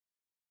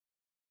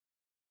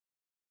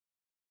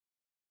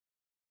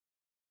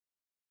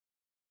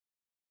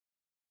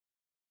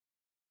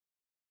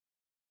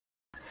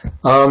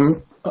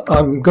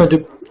I'm going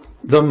to.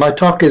 My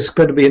talk is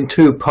going to be in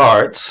two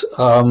parts.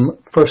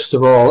 First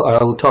of all,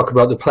 I'll talk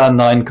about the Plan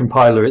 9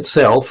 compiler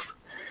itself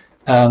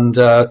and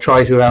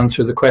try to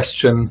answer the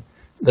question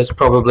that's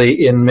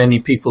probably in many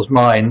people's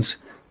minds.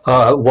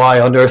 Why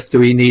on earth do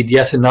we need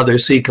yet another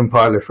C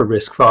compiler for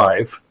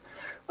RISC-V?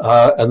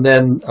 And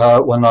then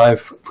when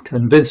I've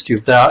convinced you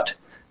of that,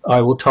 I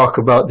will talk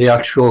about the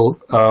actual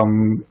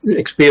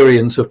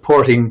experience of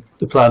porting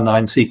the Plan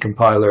 9 C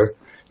compiler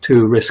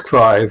to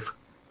RISC-V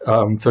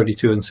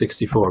 32 and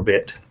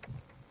 64-bit.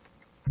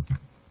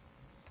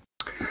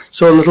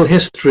 So a little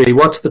history.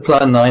 What's the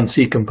Plan 9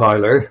 C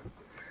compiler?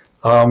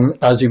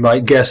 As you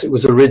might guess, it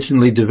was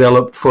originally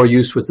developed for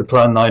use with the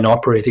Plan 9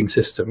 operating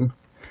system.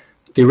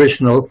 The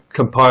original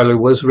compiler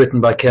was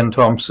written by Ken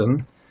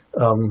Thompson,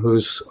 who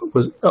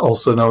was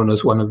also known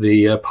as one of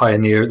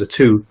the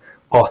two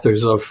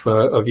authors of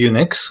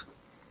Unix.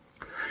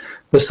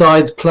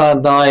 Besides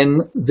Plan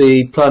 9,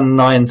 the Plan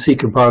 9 C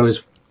compiler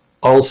has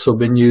also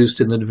been used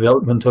in the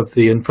development of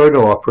the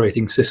Inferno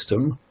operating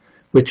system,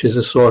 which is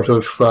a sort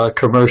of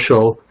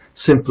commercial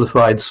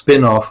simplified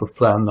spin-off of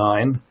Plan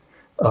 9.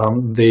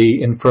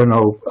 The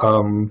Inferno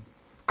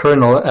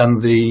kernel and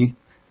the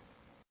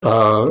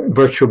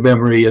virtual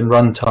memory and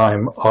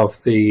runtime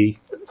of the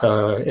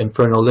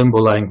Inferno Limbo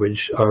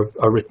language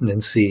are written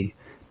in C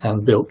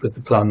and built with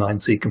the Plan 9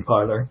 C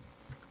compiler.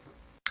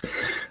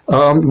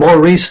 More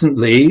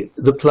recently,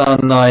 the Plan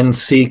 9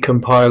 C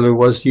compiler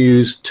was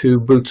used to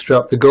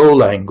bootstrap the Go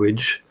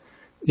language.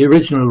 The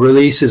original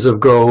releases of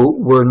Go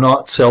were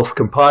not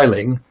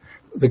self-compiling.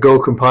 The Go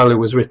compiler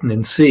was written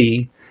in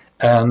C,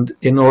 and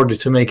in order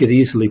to make it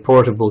easily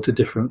portable to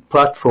different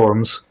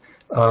platforms,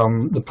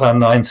 the Plan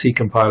 9 C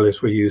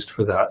compilers were used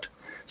for that.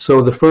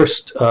 So the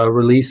first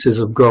releases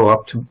of Go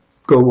up to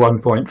Go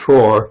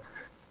 1.4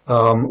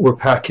 were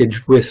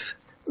packaged with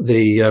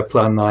the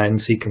Plan 9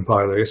 C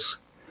compilers.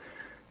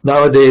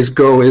 Nowadays,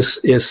 Go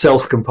is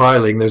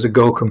self-compiling. There's a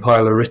Go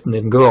compiler written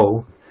in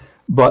Go,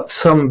 but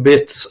some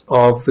bits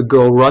of the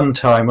Go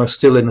runtime are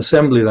still in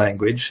assembly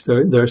language.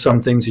 There are some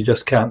things you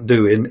just can't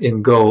do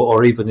in Go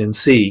or even in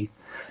C.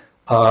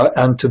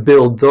 And to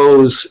build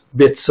those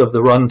bits of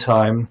the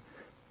runtime,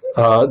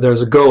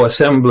 there's a Go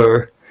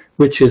assembler,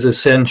 which is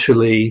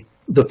essentially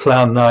the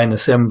Plan 9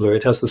 assembler.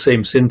 It has the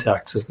same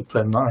syntax as the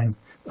Plan 9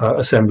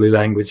 assembly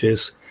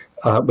languages,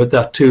 but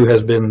that too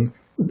has been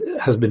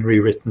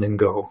rewritten in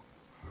Go.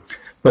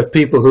 But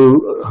people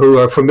who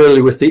are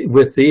familiar with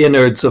the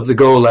innards of the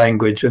Go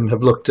language and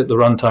have looked at the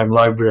runtime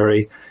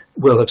library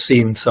will have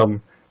seen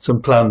some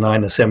Plan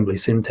 9 assembly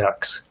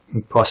syntax,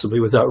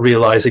 possibly without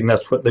realizing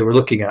that's what they were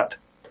looking at.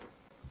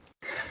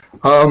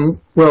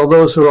 Well,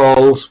 those are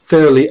all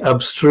fairly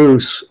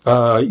abstruse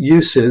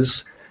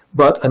uses,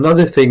 but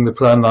another thing the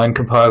Plan 9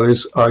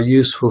 compilers are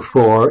useful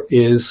for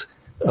is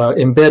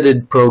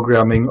embedded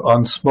programming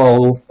on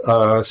small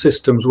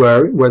systems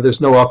where there's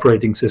no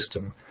operating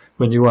system,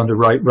 when you want to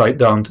write right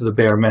down to the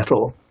bare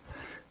metal.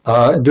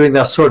 And doing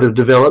that sort of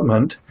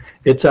development,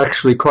 it's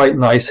actually quite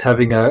nice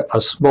having a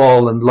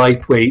small and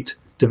lightweight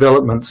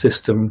development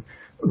system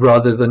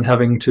rather than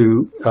having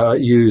to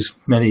use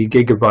many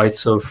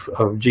gigabytes of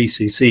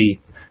GCC.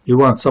 You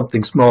want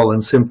something small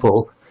and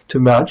simple to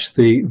match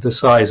the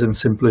size and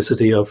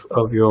simplicity of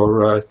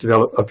your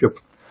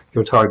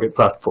target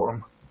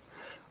platform.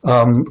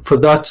 For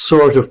that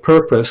sort of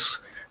purpose,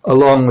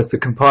 along with the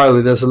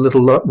compiler, there's a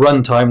little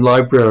runtime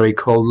library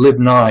called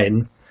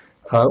lib9,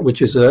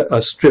 which is a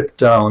stripped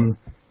down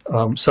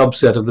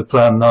subset of the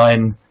Plan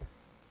 9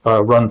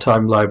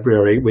 runtime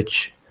library,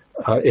 which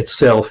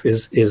itself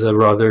is a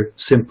rather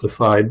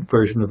simplified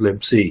version of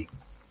libc.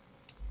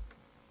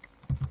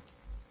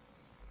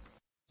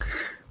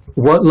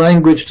 What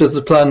language does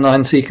the Plan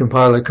 9 C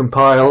compiler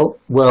compile?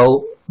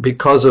 Well,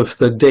 because of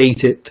the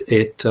date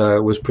it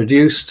was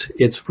produced,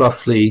 it's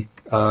roughly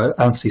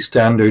ANSI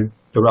standard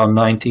around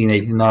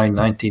 1989,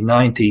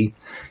 1990.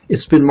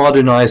 It's been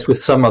modernized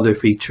with some other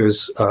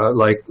features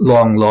like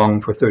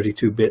long for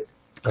 32-bit,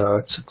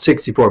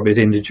 64-bit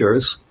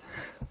integers.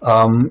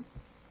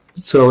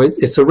 So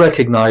it's a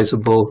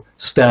recognizable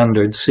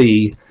standard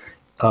C.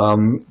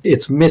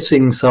 It's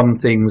missing some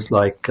things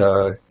like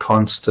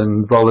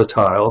constant,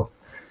 volatile.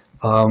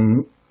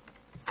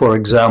 For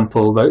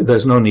example,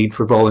 there's no need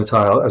for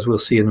volatile, as we'll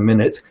see in a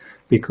minute,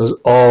 because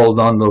all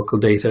non-local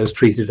data is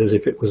treated as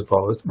if it was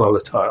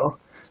volatile.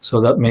 So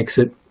that makes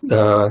it,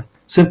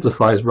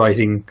 simplifies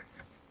writing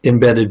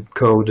embedded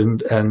code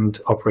and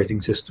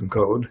operating system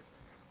code,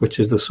 which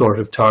is the sort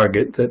of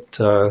target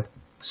that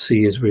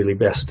C is really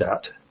best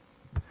at.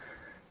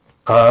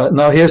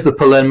 Now here's the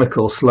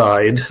polemical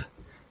slide.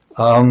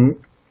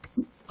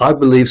 I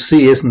believe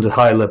C isn't a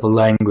high-level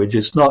language.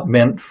 It's not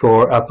meant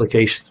for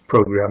applications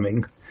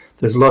programming.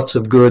 There's lots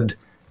of good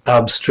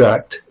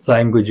abstract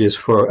languages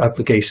for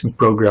applications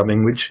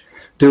programming which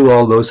do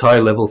all those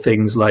high-level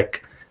things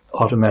like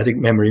automatic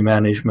memory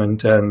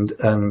management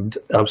and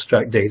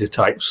abstract data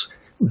types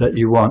that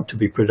you want to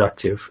be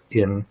productive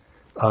in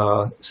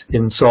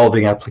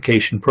solving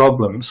application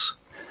problems.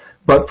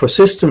 But for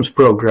systems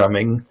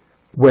programming,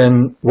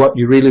 when what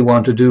you really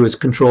want to do is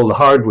control the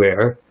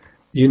hardware,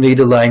 you need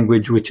a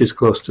language which is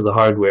close to the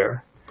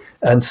hardware.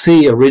 And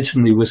C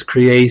originally was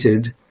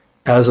created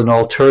as an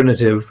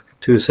alternative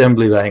to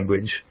assembly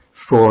language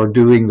for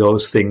doing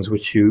those things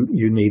which you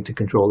need to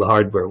control the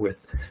hardware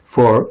with,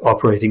 for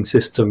operating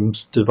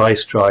systems,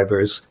 device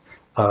drivers,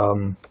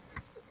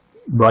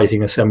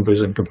 writing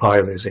assemblers and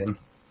compilers in.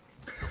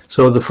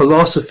 So the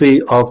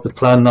philosophy of the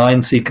Plan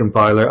 9 C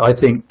compiler, I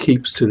think,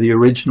 keeps to the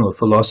original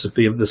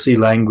philosophy of the C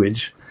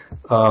language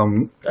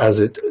as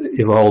it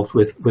evolved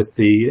with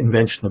the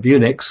invention of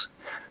Unix.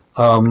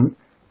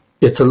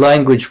 It's a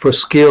language for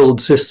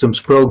skilled systems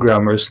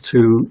programmers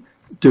to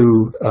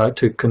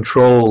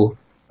control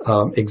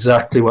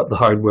exactly what the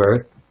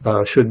hardware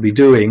should be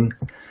doing.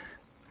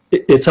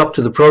 It's up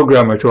to the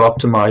programmer to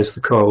optimize the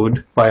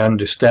code by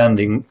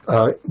understanding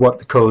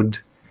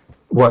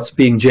what's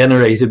being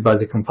generated by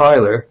the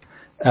compiler,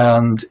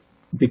 and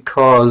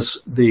because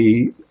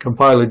the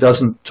compiler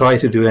doesn't try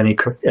to do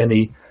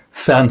any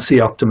fancy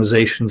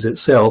optimizations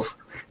itself,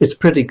 it's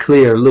pretty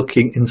clear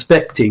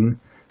inspecting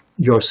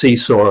your C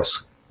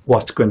source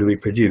what's going to be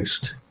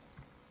produced.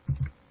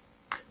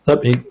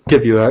 Let me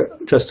give you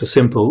just a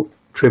simple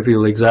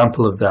trivial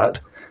example of that.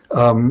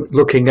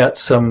 Looking at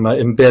some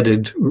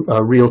embedded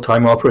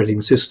real-time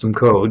operating system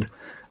code,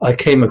 I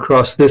came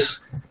across this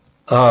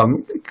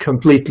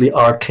completely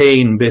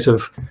arcane bit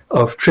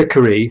of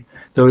trickery.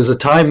 There was a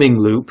timing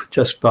loop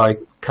just by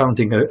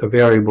counting a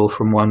variable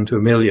from 1 to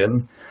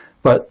 1,000,000,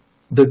 but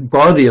the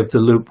body of the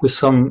loop was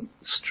some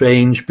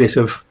strange bit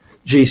of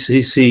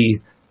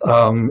GCC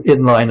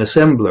inline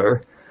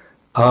assembler.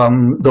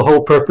 The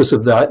whole purpose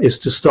of that is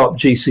to stop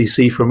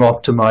GCC from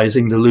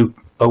optimizing the loop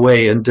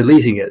away and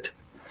deleting it.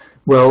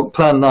 Well,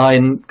 Plan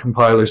 9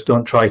 compilers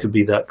don't try to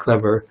be that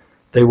clever.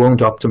 They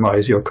won't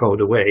optimize your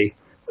code away,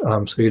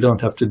 so you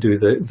don't have to do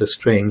the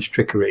strange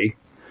trickery.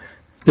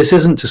 This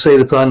isn't to say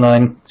the Plan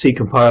 9 C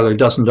compiler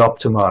doesn't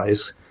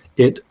optimize.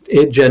 It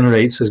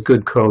generates as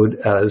good code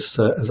as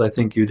I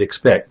think you'd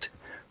expect,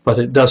 but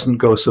it doesn't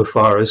go so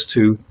far as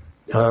to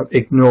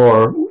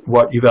ignore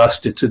what you've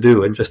asked it to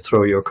do and just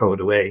throw your code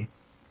away.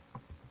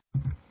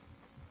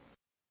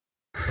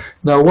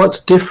 Now, what's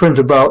different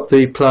about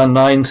the Plan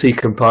 9 C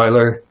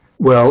compiler?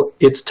 Well,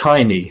 it's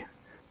tiny.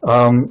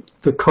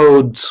 The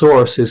code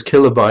source is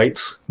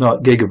kilobytes,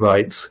 not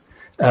gigabytes.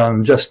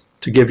 And just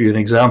to give you an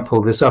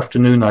example, this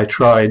afternoon I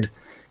tried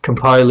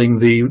compiling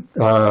the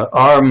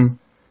ARM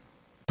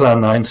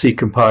Plan 9 C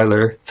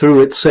compiler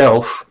through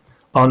itself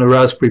on a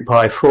Raspberry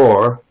Pi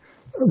 4,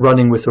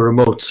 running with a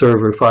remote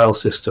server file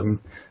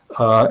system,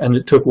 and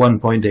it took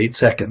 1.8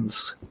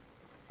 seconds.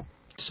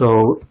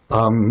 So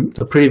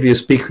the previous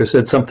speaker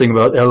said something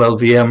about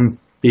LLVM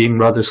being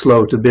rather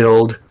slow to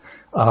build.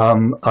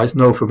 I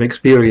know from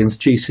experience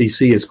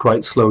GCC is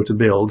quite slow to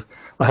build.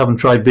 I haven't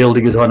tried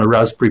building it on a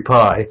Raspberry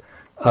Pi,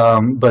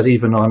 but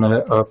even on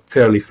a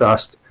fairly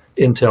fast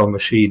Intel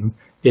machine,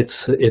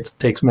 it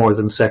takes more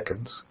than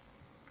seconds.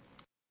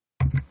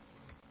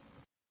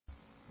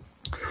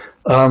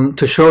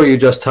 To show you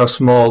just how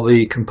small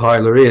the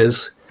compiler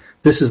is,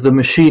 this is the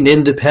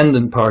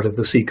machine-independent part of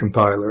the C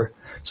compiler.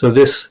 So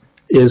this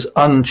is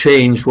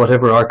unchanged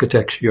whatever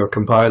architecture you're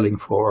compiling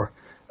for,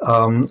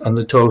 and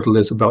the total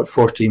is about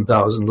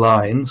 14,000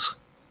 lines.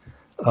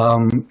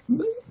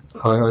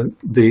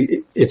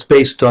 It's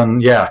based on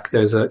Yak.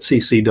 There's a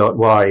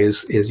cc.y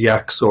is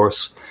Yak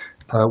source,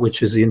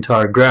 which is the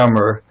entire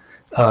grammar,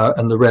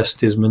 and the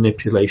rest is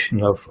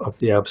manipulation of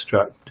the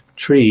abstract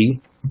tree.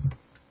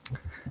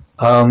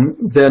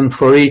 Then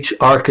for each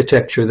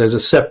architecture, there's a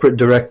separate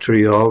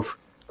directory of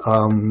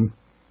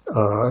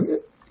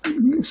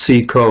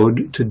C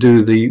code to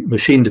do the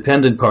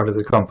machine-dependent part of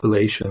the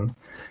compilation.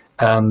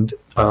 And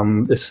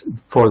this,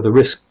 for the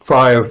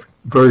RISC-V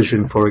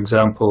version, for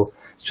example,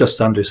 it's just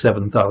under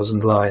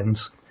 7,000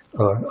 lines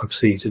of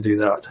C to do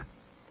that.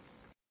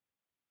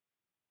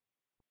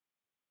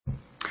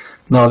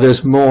 Now,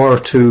 there's more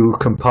to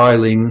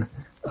compiling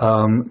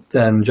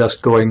than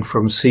just going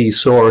from C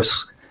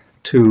source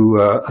to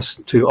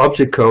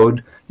object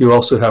code. You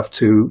also have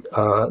to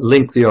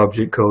link the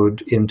object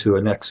code into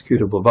an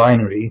executable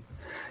binary.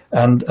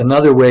 And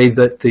another way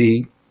that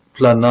the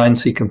Plan 9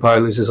 C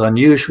compilers is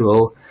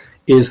unusual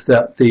is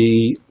that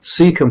the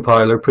C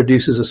compiler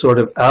produces a sort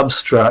of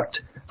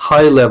abstract,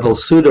 high-level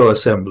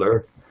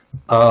pseudo-assembler.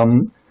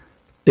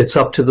 It's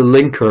up to the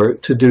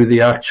linker to do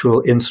the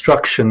actual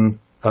instruction,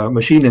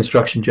 machine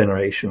instruction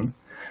generation.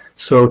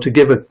 So to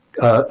give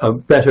a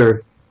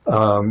better,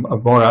 a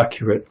more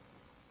accurate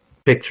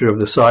picture of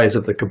the size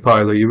of the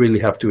compiler, you really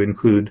have to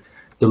include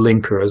the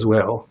linker as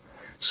well.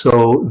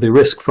 So the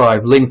RISC-V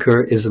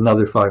linker is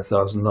another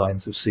 5,000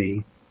 lines of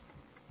C.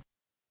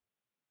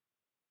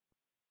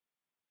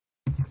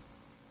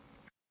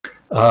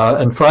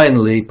 And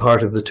finally,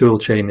 part of the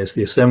toolchain is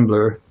the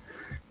assembler.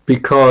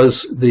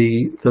 Because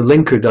the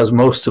linker does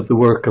most of the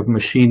work of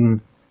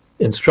machine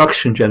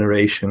instruction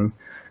generation,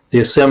 the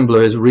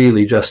assembler is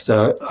really just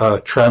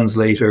a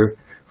translator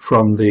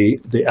from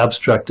the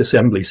abstract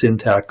assembly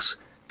syntax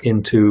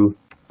into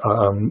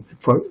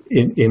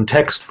in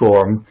text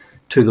form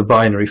to the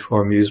binary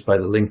form used by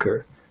the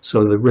linker.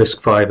 So the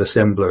RISC-V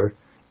assembler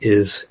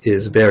is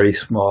very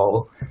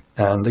small,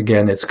 and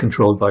again it's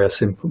controlled by a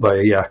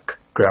YAC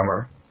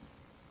grammar.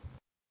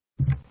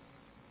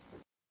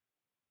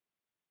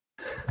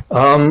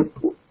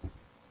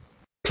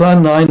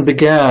 Plan 9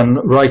 began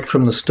right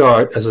from the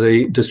start as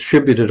a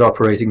distributed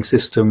operating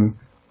system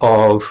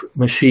of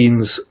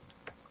machines,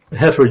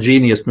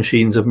 heterogeneous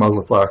machines of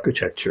multiple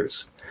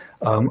architectures.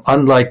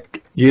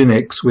 Unlike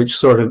Unix, which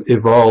sort of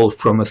evolved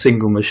from a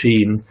single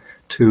machine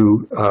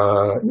to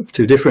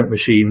different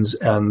machines,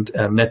 and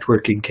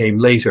networking came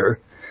later,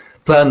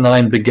 Plan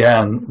 9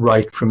 began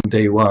right from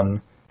day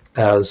one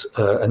as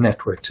a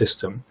network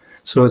system.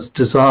 So it's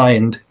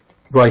designed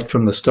right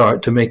from the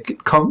start to make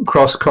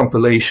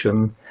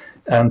cross-compilation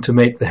and to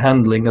make the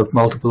handling of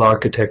multiple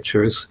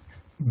architectures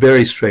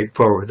very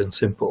straightforward and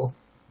simple.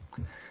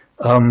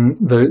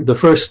 The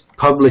first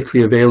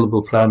publicly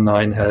available Plan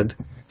 9 had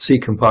C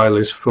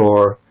compilers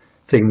for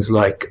things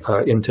like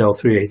Intel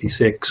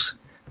 386,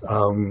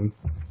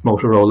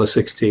 Motorola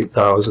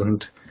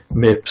 68000,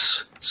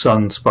 MIPS,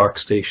 Sun SPARC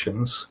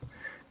stations.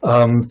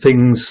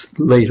 Things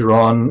later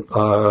on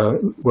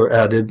were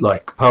added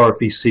like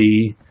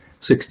PowerPC,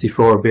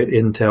 64-bit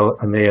Intel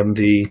and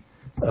AMD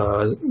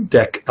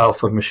DEC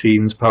Alpha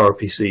machines,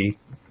 PowerPC,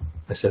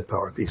 I said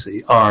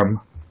PowerPC,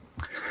 ARM.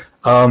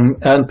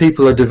 And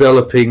people are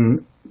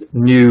developing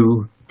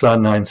new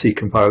Plan 9 C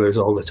compilers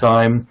all the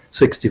time,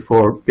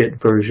 64-bit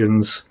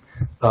versions.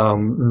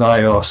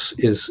 NIOS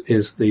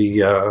is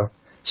the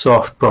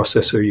soft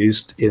processor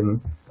used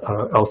in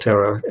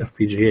Altera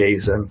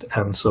FPGAs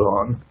and so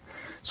on.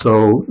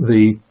 So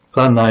the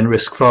Plan 9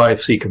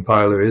 RISC-V C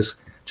compiler is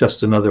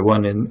just another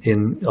one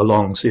in a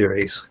long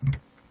series.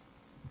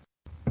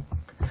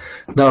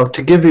 Now,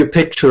 to give you a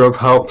picture of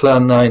how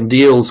Plan 9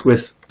 deals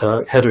with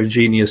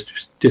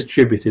heterogeneous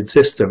distributed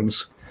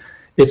systems,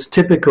 it's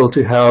typical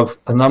to have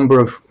a number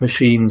of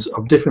machines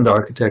of different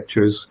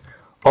architectures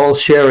all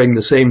sharing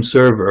the same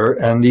server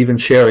and even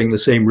sharing the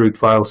same root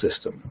file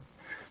system.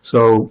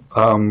 So,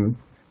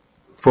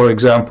 for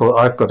example,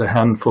 I've got a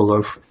handful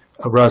of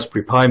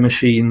Raspberry Pi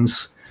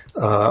machines,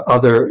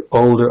 other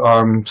older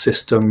ARM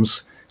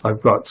systems.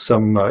 I've got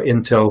some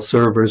Intel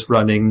servers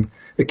running.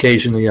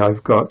 Occasionally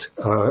I've got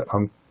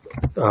a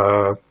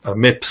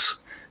MIPS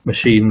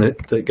machine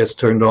that gets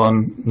turned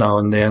on now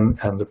and then,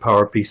 and the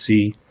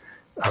PowerPC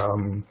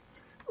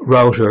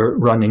router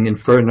running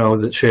Inferno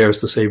that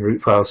shares the same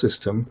root file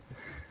system.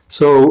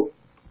 So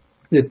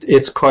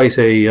it's quite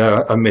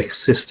a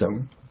mixed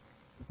system.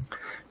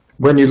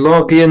 When you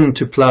log in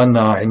to Plan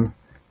 9,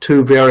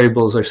 two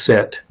variables are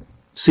set: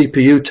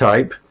 CPU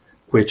type,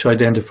 which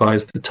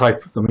identifies the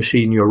type of the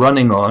machine you're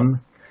running on,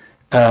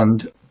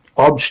 and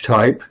obj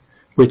type,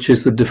 which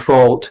is the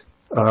default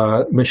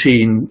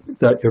machine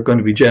that you're going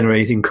to be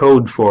generating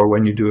code for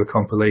when you do a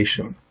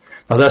compilation.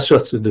 Now that's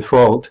just the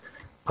default.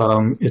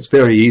 It's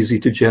very easy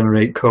to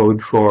generate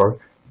code for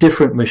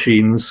different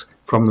machines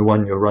from the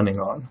one you're running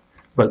on,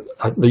 but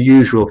the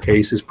usual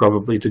case is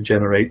probably to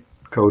generate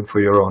code for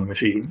your own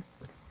machine.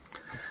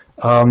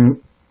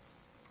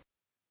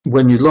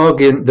 When you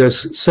log in,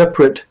 there's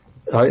separate,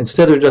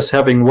 instead of just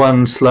having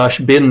one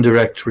 /bin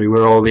directory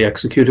where all the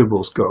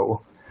executables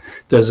go,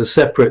 there's a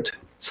separate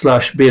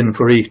 /bin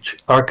for each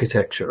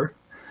architecture.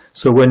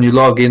 So when you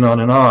log in on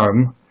an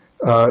ARM,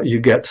 you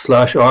get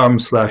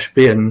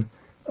 /arm/bin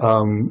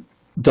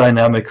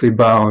dynamically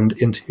bound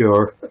into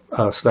your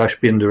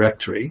 /bin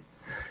directory.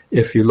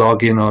 If you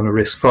log in on a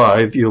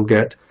RISC-V, you'll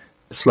get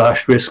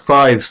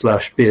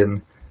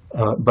 /RISC-V/bin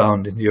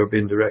bound into your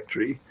bin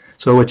directory.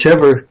 So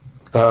whichever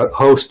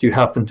host you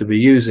happen to be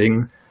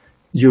using,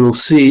 you'll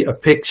see a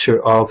picture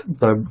of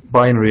the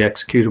binary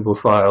executable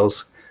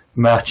files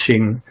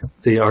matching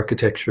the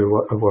architecture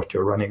of what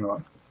you're running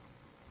on.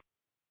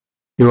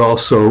 You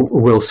also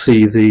will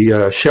see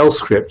the shell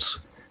scripts,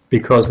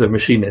 because they're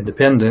machine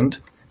independent,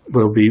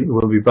 will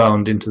be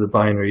bound into the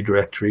binary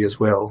directory as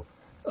well,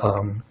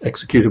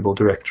 executable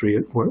directory,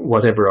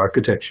 whatever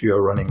architecture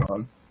you're running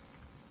on.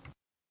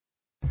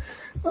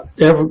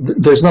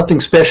 There's nothing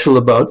special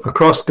about a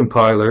cross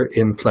compiler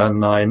in Plan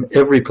 9.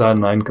 Every Plan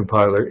 9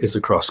 compiler is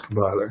a cross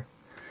compiler.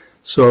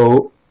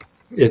 So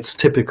it's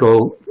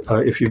typical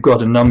if you've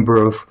got a number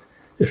of,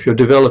 if you're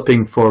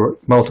developing for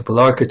multiple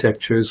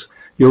architectures,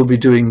 you'll be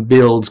doing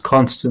builds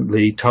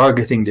constantly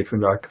targeting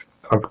different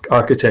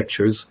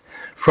architectures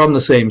from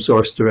the same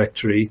source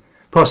directory,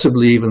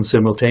 possibly even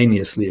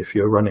simultaneously if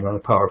you're running on a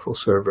powerful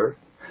server.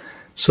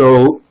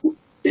 So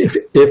if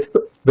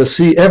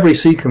every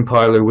C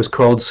compiler was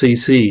called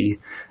CC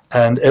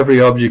and every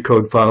object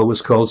code file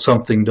was called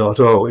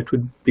something.o, it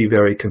would be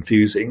very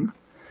confusing.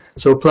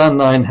 So Plan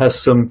 9 has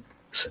some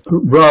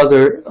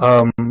rather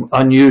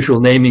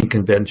unusual naming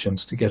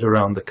conventions to get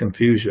around the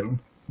confusion.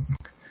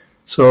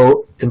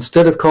 So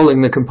instead of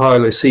calling the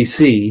compiler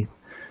CC,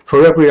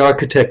 for every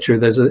architecture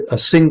there's a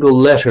single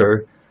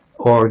letter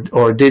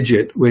or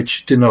digit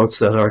which denotes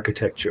that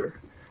architecture.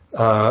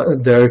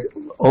 They're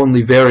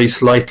only very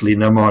slightly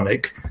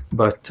mnemonic,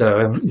 but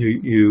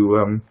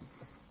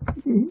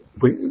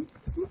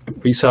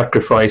we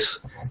sacrifice,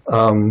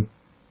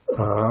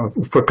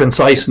 for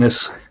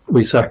conciseness,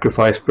 we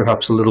sacrifice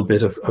perhaps a little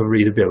bit of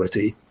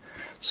readability.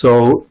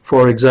 So,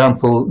 for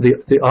example,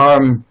 the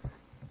ARM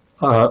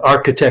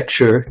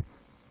architecture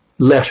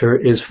letter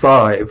is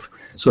 5.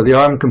 So the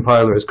ARM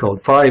compiler is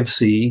called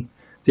 5C,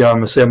 the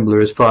ARM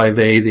assembler is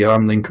 5A, the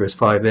ARM linker is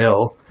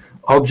 5L.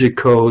 Object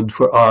code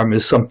for ARM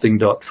is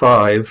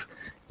something.5,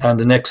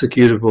 and an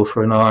executable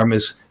for an ARM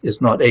is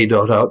not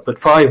a.out but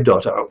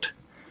 5.out.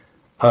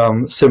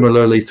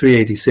 Similarly,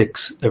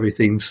 386,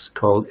 everything's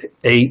called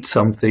 8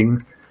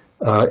 something.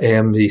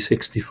 AMD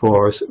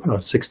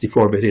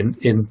 64-bit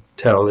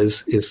Intel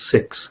is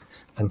 6,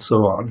 and so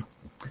on.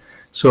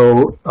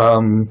 So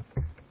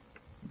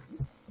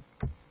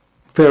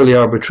fairly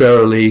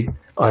arbitrarily,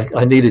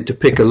 I needed to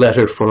pick a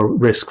letter for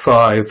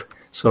RISC-V,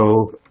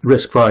 so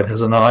RISC-V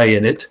has an I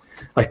in it.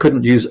 I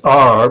couldn't use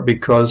R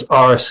because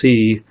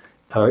RC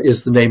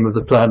is the name of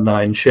the Plan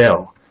 9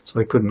 shell, so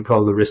I couldn't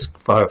call the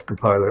RISC-V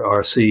compiler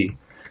RC.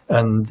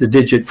 And the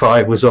digit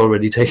 5 was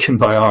already taken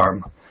by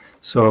ARM.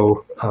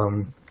 So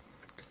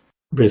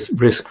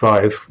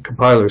RISC-V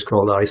compiler is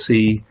called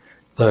IC.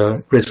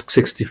 The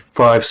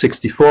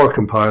RISC-64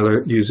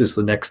 compiler uses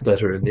the next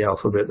letter in the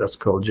alphabet, that's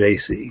called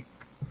JC.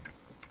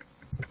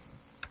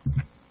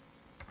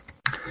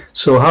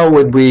 So how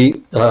would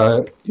we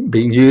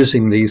be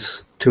using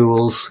these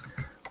tools?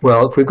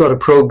 Well, if we've got a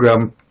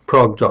program,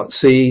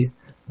 prog.c,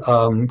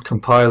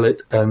 compile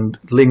it and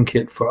link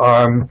it for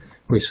ARM,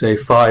 we say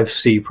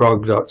 5c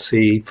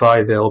prog.c,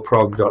 5l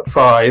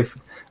prog.5,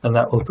 and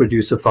that will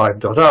produce a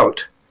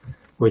 5.out,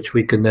 which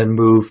we can then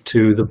move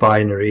to the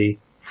binary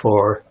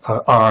for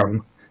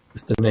ARM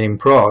with the name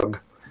prog.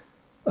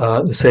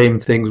 The same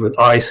things with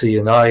IC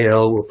and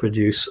IL will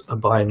produce a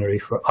binary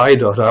for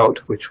I.out,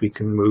 which we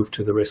can move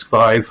to the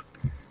RISC-V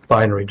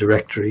binary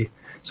directory.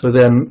 So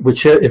then,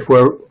 if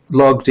we're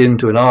logged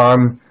into an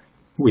ARM,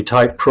 we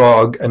type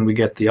prog and we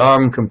get the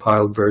ARM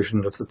compiled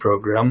version of the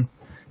program.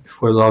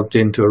 If we're logged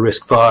into a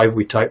RISC-V,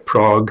 we type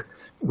prog,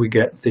 we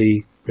get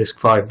the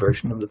RISC-V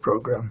version of the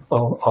program.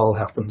 All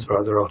happens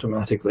rather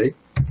automatically.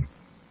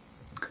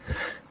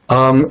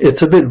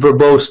 It's a bit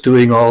verbose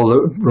doing all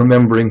the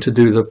remembering to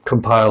do the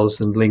compiles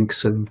and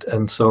links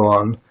and so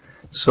on.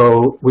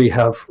 So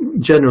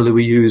generally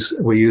we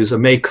use a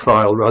make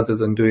file rather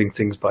than doing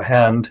things by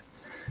hand.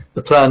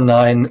 The Plan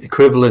 9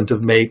 equivalent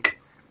of make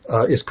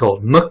is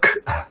called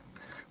MUC.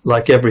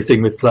 Like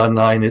everything with Plan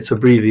 9, it's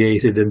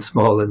abbreviated and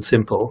small and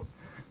simple.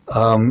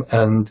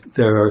 And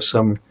there are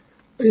some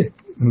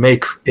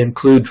make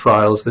include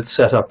files that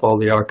set up all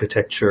the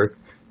architecture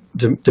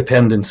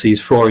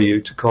dependencies for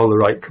you to call the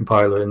right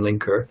compiler and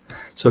linker.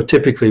 So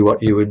typically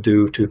what you would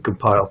do to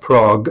compile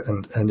prog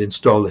and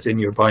install it in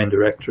your bind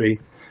directory,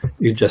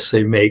 you just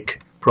say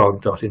make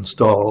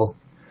prog.install.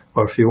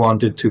 Or if you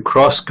wanted to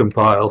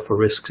cross-compile for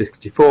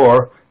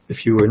RISC-64,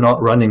 if you were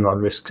not running on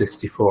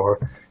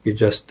RISC-64, you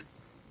just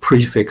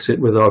prefix it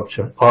with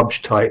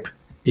obj type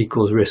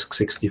equals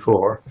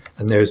RISC-64.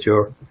 And there's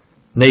your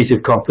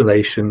native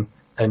compilation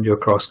and your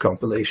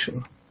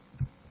cross-compilation.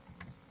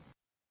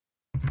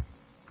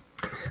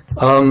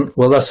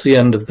 Well, that's the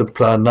end of the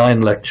Plan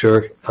 9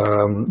 lecture.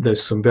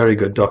 There's some very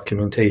good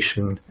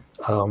documentation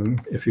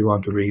if you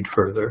want to read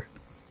further.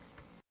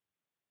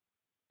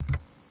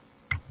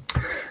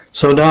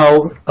 So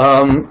now,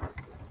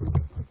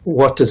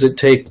 what does it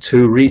take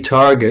to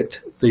retarget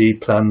the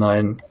Plan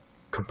 9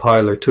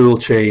 compiler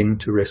toolchain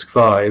to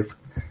RISC-V?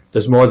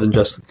 There's more than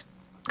just the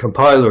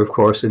compiler, of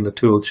course, in the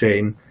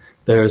toolchain.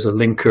 There's a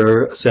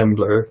linker,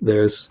 assembler,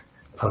 there's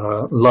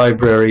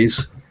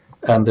libraries,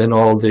 and then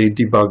all the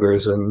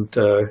debuggers and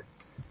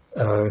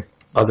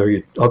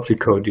other object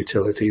code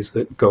utilities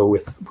that go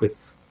with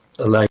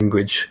a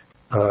language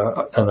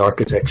and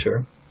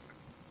architecture.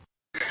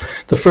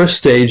 The first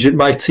stage, it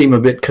might seem a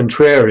bit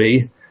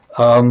contrary,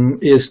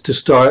 is to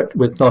start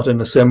with not an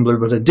assembler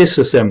but a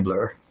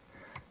disassembler.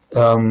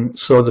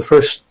 So the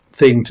first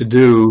thing to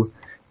do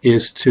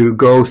is to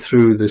go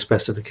through the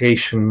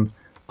specification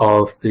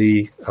of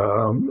the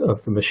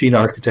machine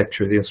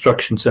architecture, the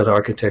instruction set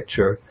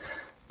architecture,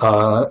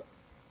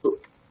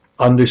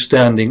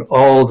 understanding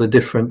all the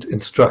different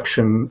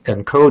instruction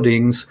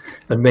encodings,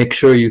 and make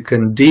sure you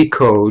can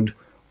decode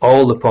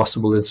all the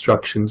possible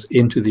instructions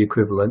into the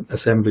equivalent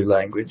assembly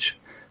language.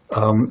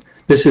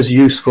 This is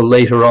useful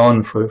later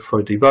on for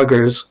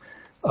debuggers.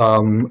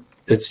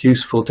 It's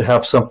useful to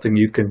have something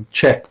you can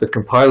check the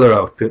compiler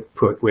output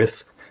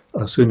with.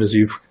 As soon as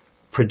you've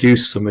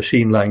produced some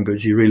machine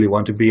language, you really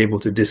want to be able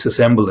to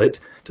disassemble it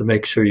to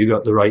make sure you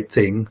got the right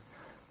thing.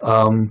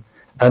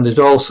 And it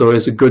also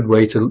is a good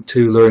way to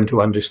learn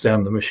to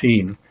understand the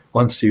machine.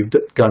 Once you've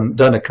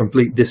done a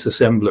complete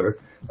disassembler,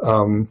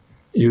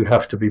 you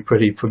have to be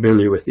pretty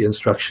familiar with the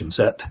instruction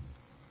set.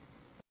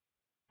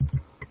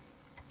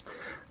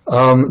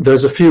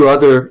 There's a few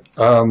other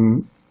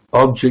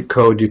object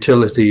code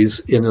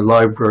utilities in a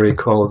library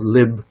called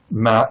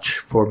libmatch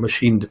for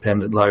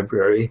machine-dependent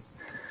library.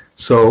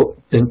 So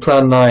in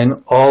Plan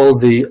 9, all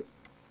the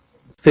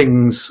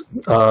things,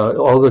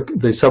 all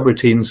the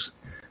subroutines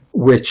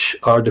which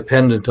are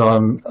dependent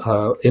on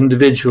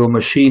individual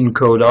machine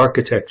code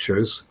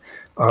architectures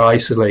are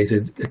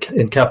isolated,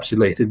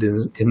 encapsulated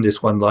in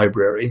this one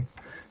library.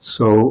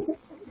 So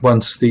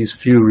once these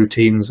few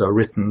routines are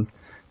written,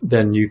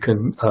 then you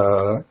can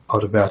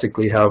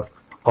automatically have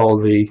all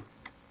the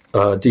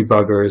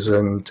debuggers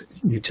and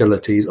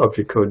utilities,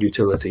 object code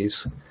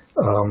utilities,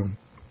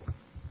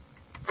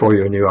 for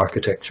your new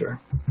architecture.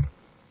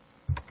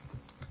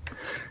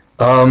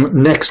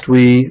 Next,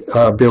 we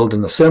build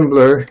an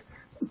assembler.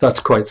 That's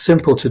quite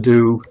simple to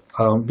do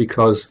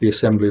because the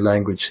assembly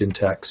language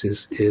syntax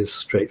is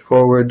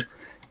straightforward,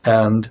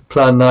 and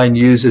Plan 9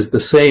 uses the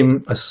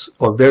same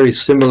or very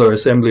similar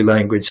assembly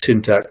language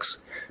syntax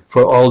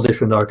for all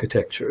different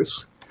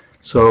architectures.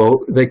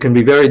 So they can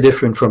be very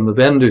different from the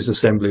vendor's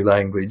assembly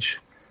language,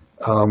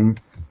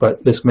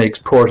 but this makes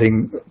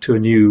porting to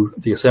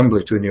the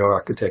assembler to a new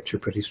architecture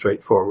pretty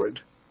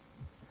straightforward.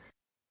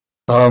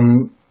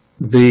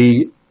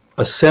 The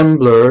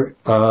assembler,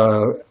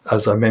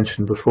 as I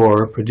mentioned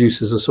before,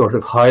 produces a sort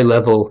of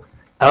high-level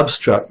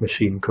abstract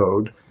machine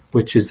code,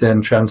 which is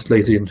then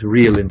translated into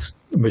real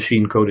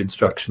machine code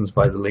instructions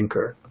by the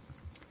linker.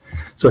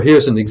 So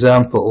here's an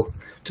example.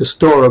 To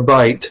store a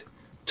byte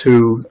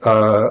to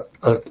a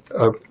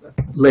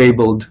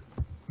labeled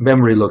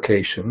memory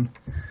location,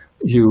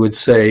 you would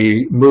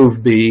say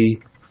move B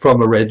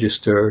from a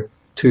register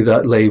to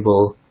that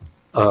label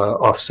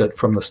offset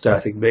from the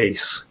static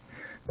base.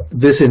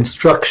 This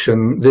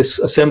instruction, this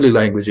assembly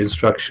language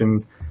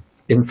instruction,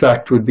 in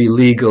fact would be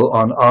legal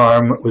on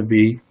ARM, would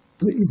be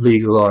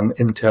legal on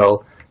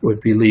Intel,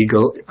 would be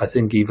legal, I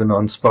think, even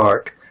on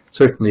Spark,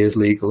 certainly is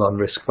legal on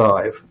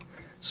RISC-V.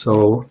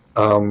 So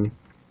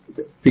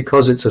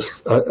because it's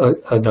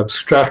an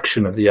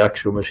abstraction of the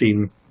actual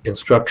machine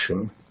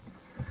instruction,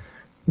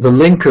 the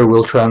linker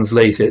will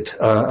translate it,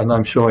 and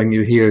I'm showing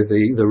you here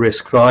the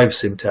RISC-V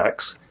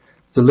syntax.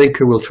 The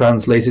linker will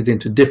translate it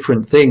into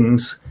different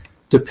things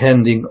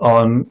depending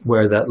on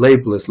where that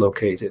label is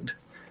located.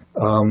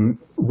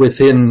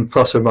 Within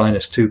plus or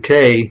minus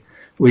 2K,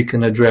 we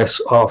can address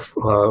off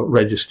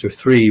register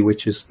 3,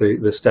 which is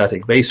the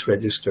static base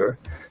register,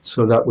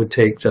 so that would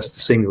take just a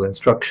single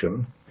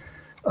instruction.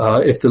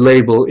 If the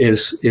label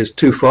is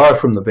too far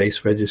from the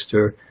base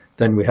register,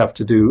 then we have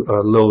to do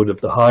a load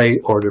of the high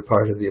order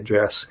part of the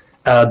address,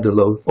 add the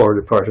low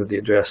order part of the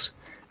address,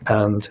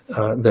 and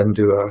then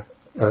do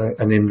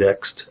an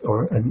indexed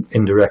or an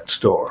indirect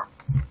store.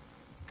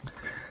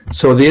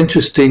 So the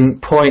interesting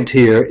point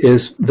here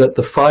is that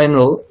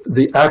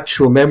the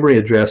actual memory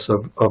address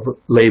of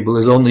label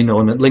is only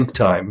known at link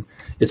time.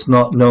 It's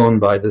not known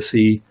by the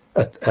C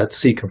at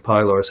C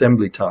compile or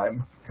assembly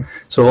time.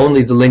 So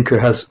only the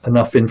linker has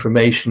enough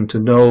information to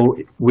know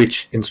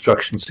which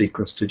instruction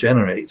sequence to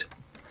generate.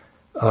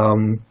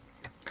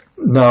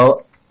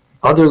 Now,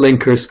 other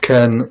linkers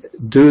can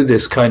do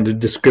this kind of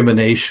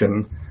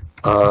discrimination,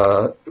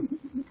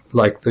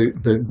 like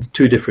the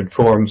two different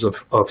forms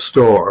of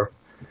store,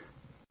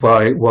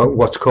 by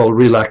what's called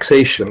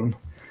relaxation.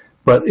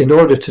 But in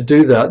order to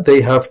do that,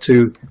 they have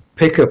to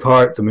pick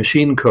apart the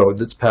machine code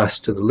that's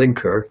passed to the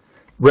linker,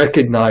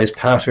 recognize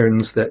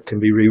patterns that can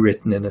be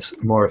rewritten in a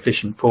more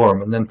efficient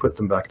form, and then put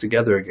them back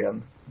together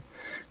again.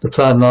 The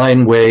Plan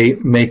 9 way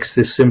makes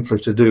this simpler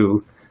to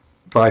do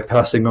by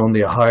passing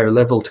only a higher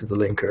level to the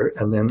linker,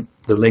 and then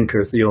the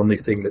linker is the only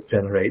thing that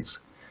generates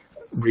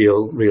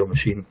real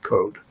machine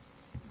code.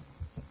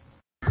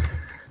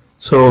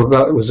 So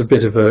that was a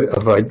bit of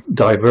a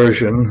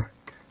diversion.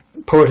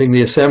 Porting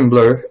the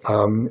assembler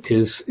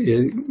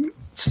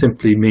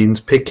simply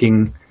means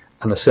picking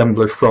an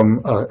assembler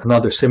from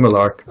another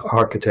similar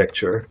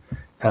architecture,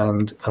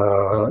 and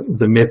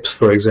the MIPS,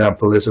 for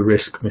example, is a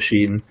RISC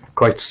machine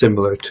quite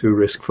similar to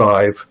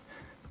RISC-V.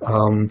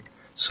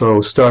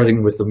 So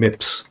starting with the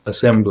MIPS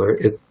assembler,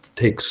 it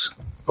takes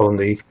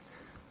only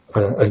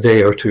a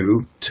day or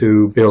two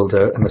to build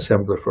an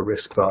assembler for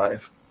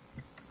RISC-V.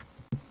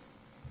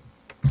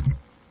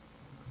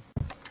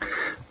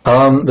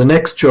 The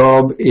next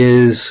job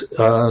is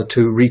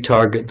to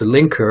retarget the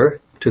linker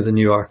to the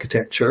new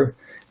architecture,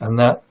 and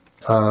that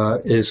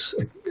is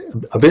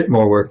a bit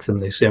more work than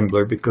the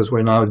assembler, because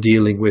we're now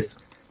dealing with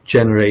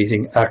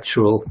generating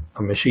actual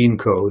machine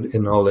code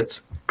in all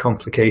its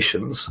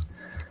complications.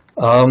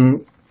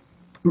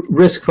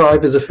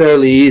 RISC-V is a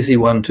fairly easy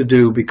one to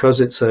do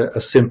because it's a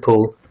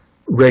simple,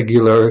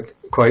 regular,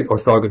 quite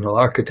orthogonal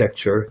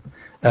architecture,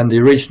 and the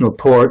original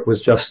port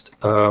was just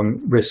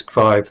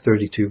RISC-V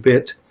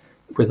 32-bit,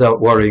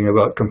 without worrying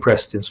about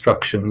compressed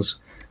instructions,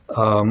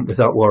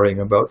 without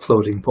worrying about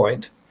floating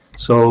point.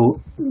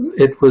 So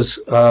it was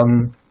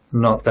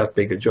not that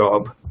big a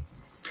job.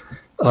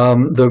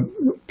 The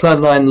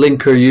Plan 9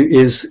 linker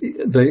is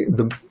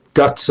the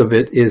guts of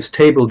it is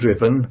table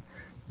driven.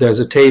 There's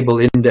a table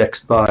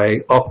indexed by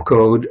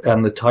opcode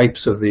and the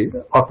types of the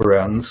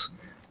operands,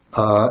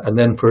 and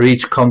then for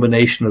each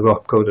combination of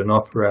opcode and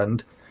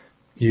operand,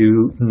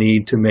 you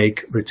need to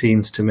make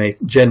routines to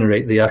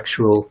generate the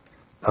actual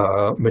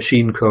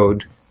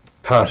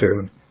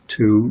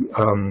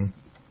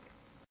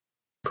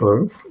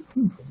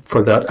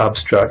for that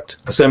abstract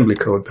assembly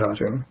code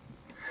pattern.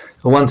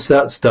 So once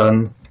that's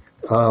done,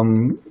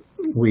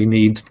 we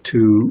need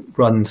to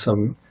run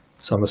some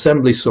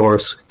assembly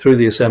source through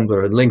the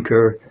assembler and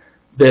linker,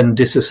 then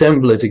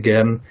disassemble it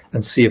again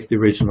and see if the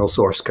original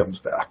source comes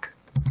back.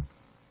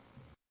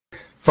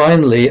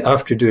 Finally,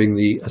 after doing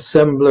the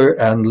assembler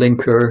and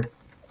linker,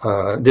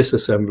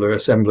 disassembler,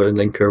 assembler and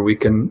linker, we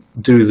can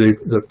do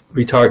the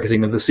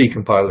retargeting of the C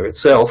compiler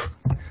itself.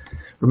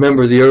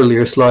 Remember the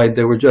earlier slide,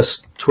 there were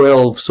just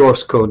 12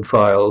 source code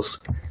files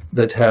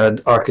that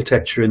had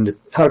architecture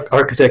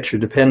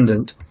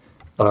dependent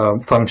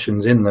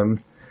functions in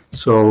them.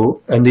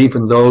 So, and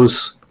even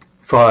those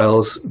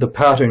files, the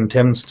pattern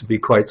tends to be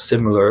quite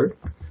similar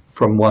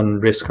from one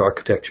RISC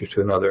architecture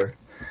to another.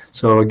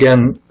 So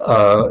again,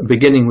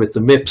 beginning with the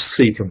MIPS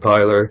C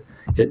compiler,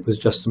 it was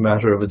just a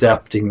matter of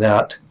adapting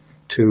that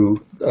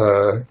to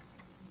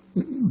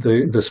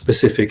the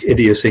specific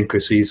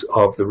idiosyncrasies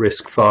of the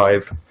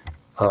RISC-V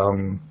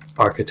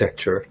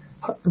architecture,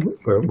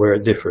 where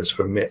it differs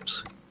from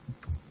MIPS.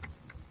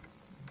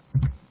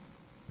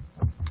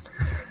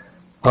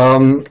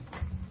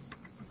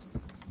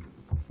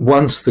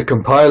 Once the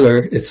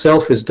compiler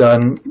itself is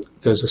done,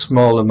 there's a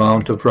small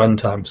amount of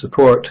runtime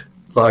support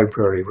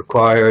library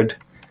required.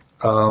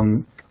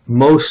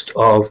 Most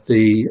of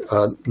the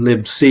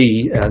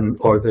libc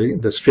or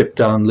the stripped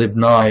down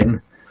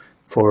lib9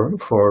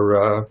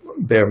 for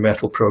bare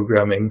metal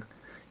programming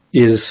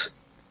is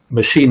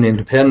machine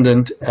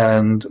independent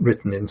and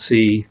written in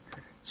C,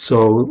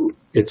 so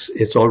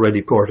it's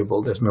already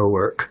portable. There's no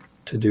work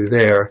to do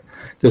there.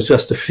 There's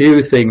just a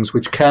few things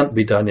which can't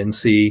be done in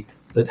C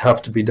that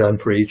have to be done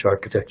for each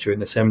architecture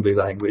and assembly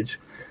language.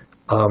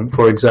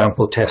 For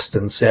example, test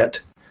and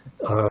set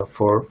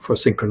for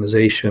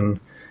synchronization,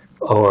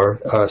 or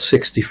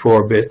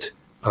 64-bit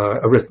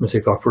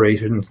arithmetic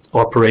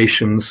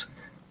operations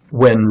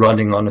when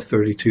running on a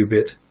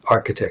 32-bit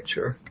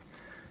architecture.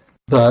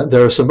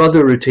 There are some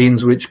other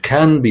routines which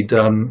can be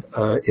done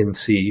in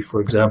C,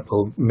 for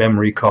example,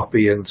 memory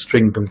copy and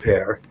string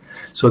compare.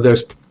 So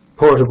there's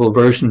portable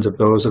versions of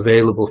those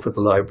available for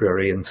the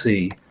library in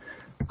C.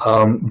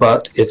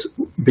 But it's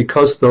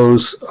because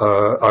those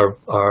are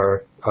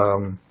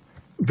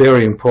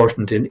very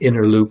important in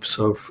inner loops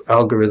of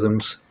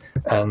algorithms,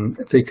 and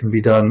they can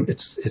be done,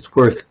 it's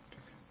worth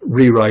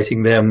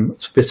rewriting them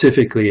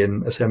specifically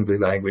in assembly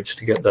language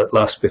to get that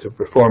last bit of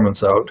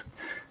performance out.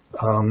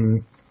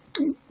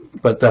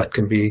 But that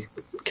can be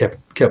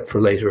kept for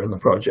later in the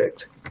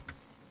project.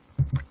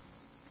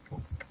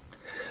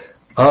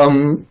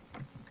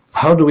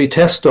 How do we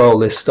test all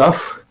this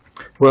stuff?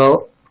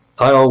 Well,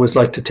 I always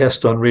like to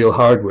test on real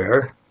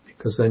hardware,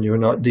 because then you're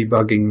not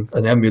debugging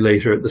an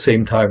emulator at the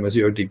same time as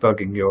you're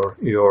debugging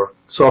your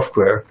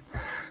software.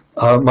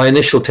 My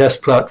initial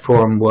test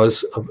platform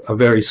was a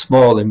very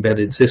small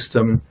embedded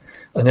system,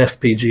 an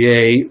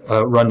FPGA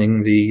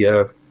running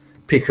the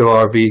Pico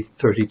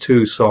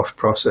RV32 soft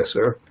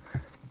processor.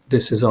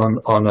 This is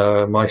on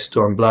a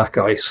MyStorm Black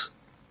Ice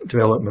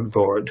development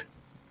board.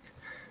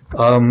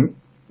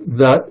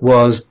 That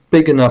was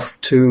big enough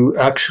to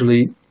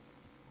actually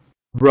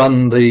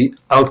run the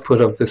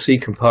output of the C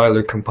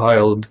compiler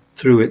compiled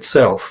through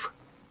itself.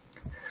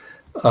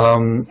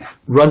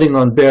 Running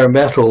on bare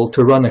metal,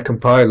 to run a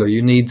compiler,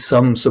 you need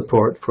some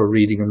support for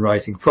reading and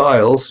writing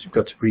files. You've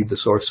got to read the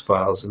source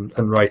files and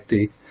write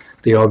the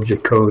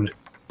object code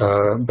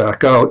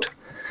back out.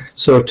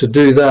 So to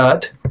do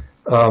that,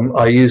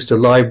 I used a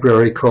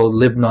library called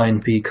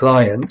lib9p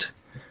client,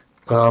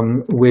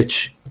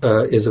 which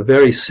is a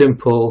very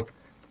simple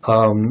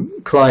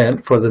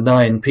client for the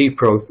 9p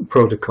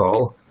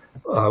protocol,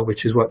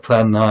 which is what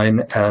Plan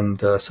 9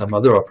 and some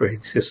other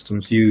operating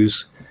systems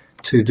use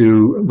to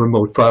do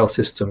remote file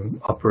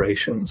system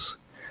operations.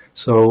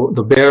 So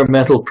the bare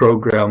metal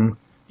program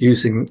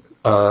using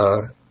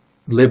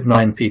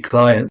lib9p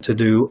client to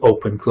do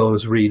open,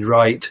 close, read,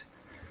 write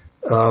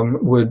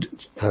would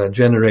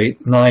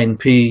generate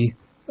 9p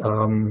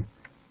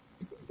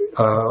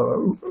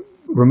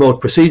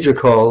remote procedure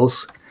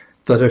calls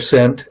that are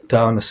sent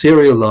down a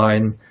serial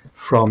line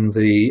from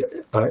the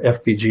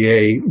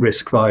FPGA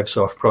RISC-V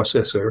soft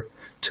processor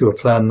to a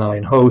Plan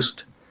 9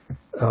 host,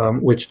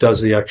 which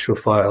does the actual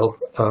file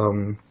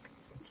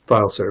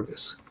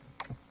service.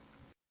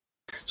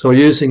 So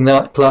using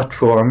that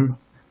platform,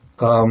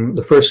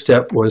 the first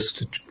step was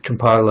to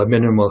compile a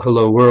minimal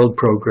hello world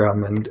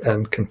program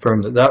and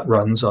confirm that that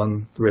runs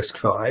on the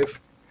RISC-V.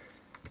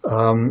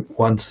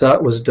 Once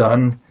that was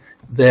done,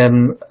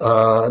 then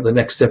the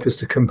next step is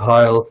to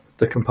compile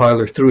the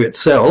compiler through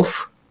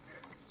itself.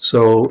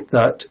 So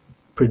that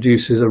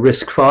produces a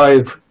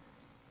RISC-V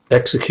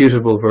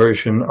executable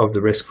version of the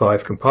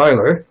RISC-V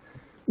compiler,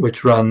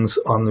 which runs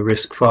on the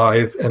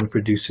RISC-V and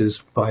produces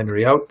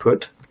binary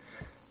output.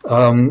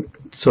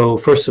 So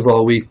first of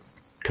all, we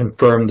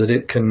confirm that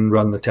it can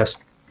run the test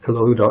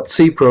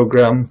hello.c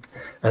program,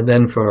 and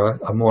then for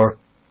a more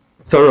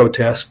thorough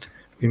test,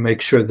 we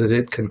make sure that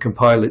it can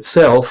compile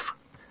itself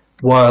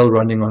while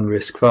running on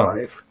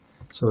RISC-V.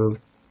 So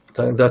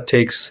that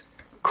takes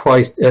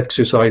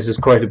exercises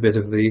quite a bit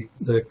of the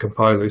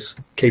compiler's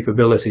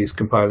capabilities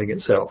compiling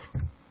itself.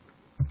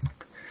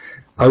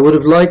 I would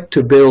have liked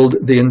to build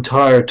the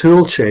entire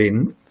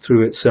toolchain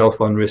through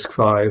itself on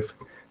RISC-V,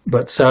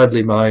 but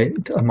sadly my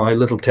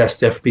little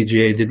test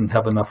FPGA didn't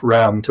have enough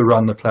RAM to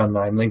run the Plan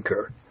 9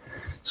 linker.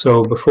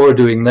 So before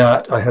doing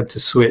that, I had to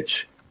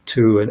switch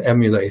to an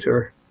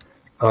emulator,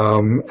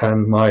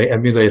 and my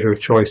emulator of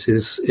choice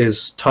is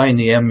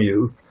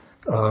TinyEmu,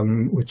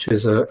 which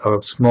is a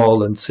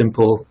small and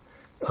simple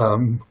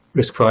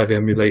RISC-V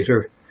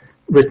emulator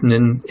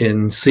written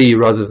in C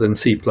rather than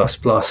C++,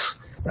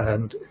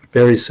 and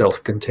very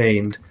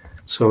self-contained,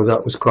 so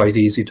that was quite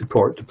easy to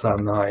port to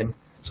Plan 9.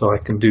 So I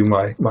can do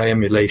my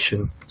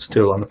emulation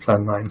still on the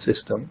Plan 9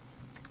 system.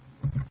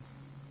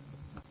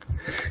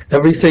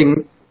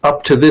 Everything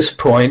up to this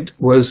point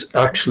was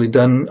actually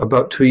done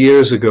about 2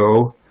 years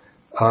ago,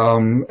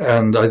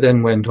 and I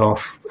then went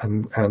off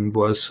and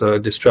was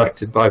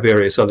distracted by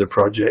various other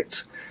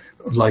projects,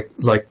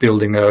 like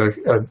building a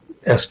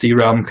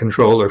SD-RAM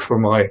controller for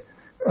my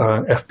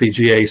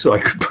FPGA so I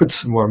could put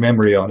some more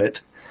memory on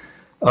it.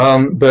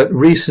 But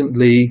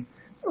recently,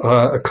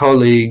 a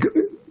colleague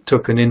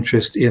took an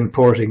interest in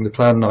porting the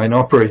Plan 9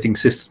 operating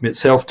system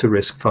itself to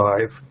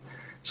RISC-V.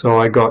 So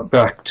I got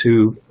back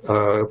to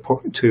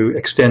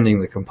extending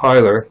the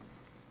compiler.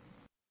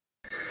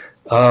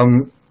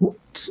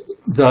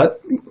 That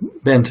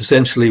meant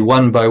essentially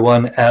one by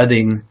one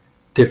adding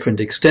different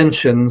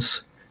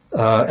extensions,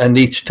 and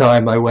each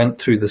time I went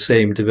through the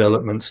same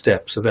development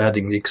steps of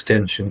adding the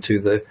extension to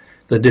the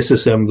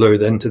disassembler,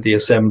 then to the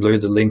assembler,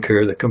 the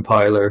linker, the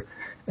compiler,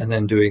 and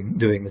then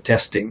doing the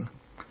testing.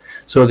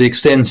 So the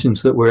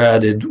extensions that were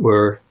added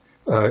were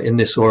in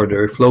this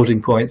order: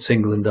 floating point,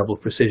 single and double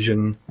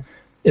precision,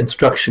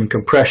 instruction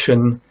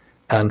compression,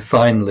 and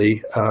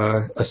finally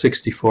a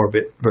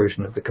 64-bit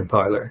version of the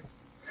compiler.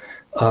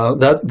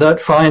 That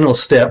final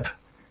step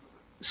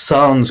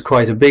sounds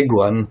quite a big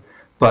one,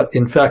 but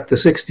in fact the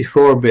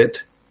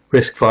 64-bit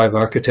RISC-V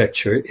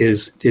architecture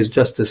is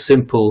just a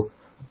simple,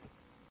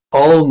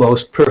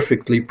 almost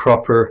perfectly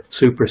proper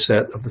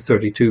superset of the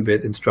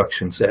 32-bit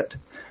instruction set.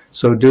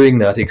 So doing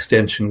that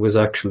extension was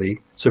actually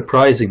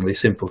surprisingly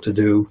simple to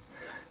do.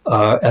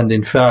 And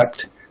in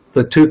fact,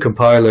 the two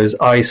compilers,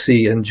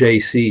 IC and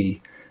JC,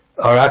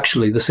 are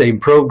actually the same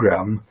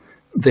program.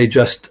 They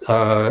just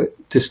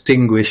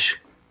distinguish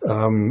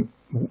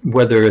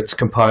whether it's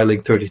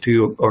compiling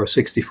 32 or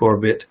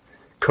 64-bit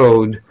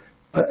code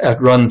at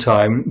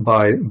runtime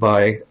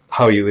by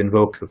how you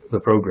invoke the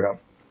program.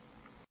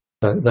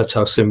 That's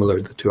how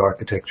similar the two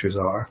architectures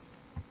are.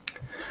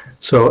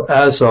 So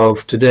as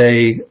of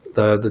today,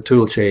 the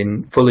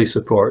toolchain fully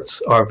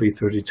supports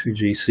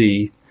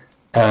RV32GC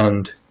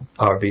and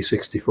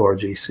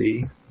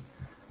RV64GC.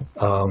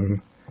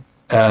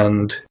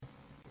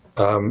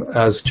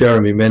 As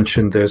Jeremy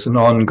mentioned, there's an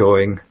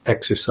ongoing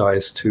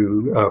exercise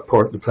to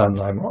port the Plan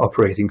 9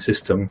 operating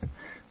system.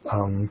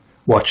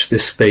 Watch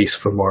this space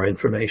for more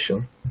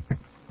information.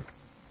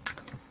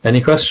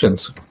 Any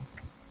questions?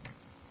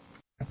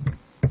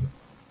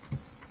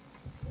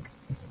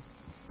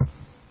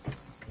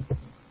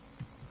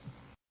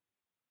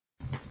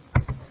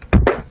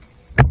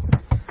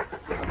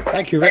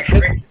 Thank you,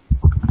 Richard.